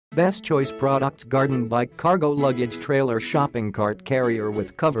Best Choice Products: Garden Bike Cargo Luggage Trailer Shopping Cart Carrier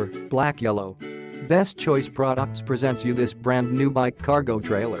with Cover, Black Yellow. Best Choice Products presents you this brand new bike cargo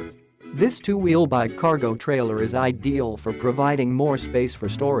trailer. This two-wheel bike cargo trailer is ideal for providing more space for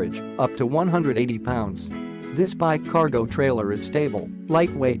storage, up to 180 pounds. This bike cargo trailer is stable,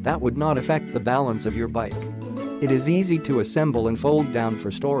 lightweight that would not affect the balance of your bike. It is easy to assemble and fold down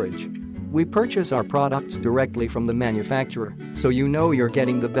for storage. We purchase our products directly from the manufacturer, so you know you're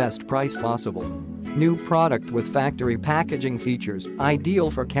getting the best price possible. New product with factory packaging features, ideal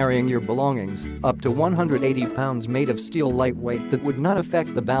for carrying your belongings, up to 180 pounds, made of steel, lightweight that would not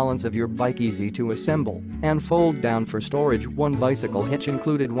affect the balance of your bike, easy to assemble and fold down for storage. One bicycle hitch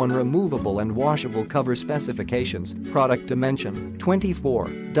included, one removable and washable cover. Specifications: product dimension 24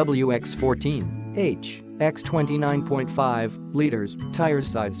 WX 14 H X 29.5 liters, tire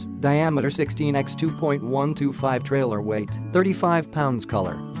size, diameter 16x 2.125, trailer weight 35 pounds,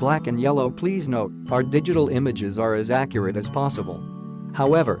 color black and yellow. Please note, our digital images are as accurate as possible.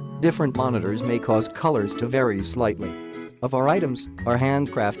 However, different monitors may cause colors to vary slightly. Of our items are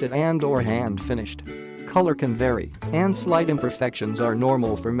handcrafted and/or hand-finished. Color can vary, and slight imperfections are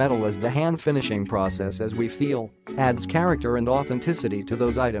normal for metal, as the hand finishing process, as we feel, adds character and authenticity to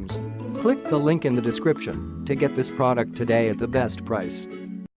those items. Click the link in the description to get this product today at the best price.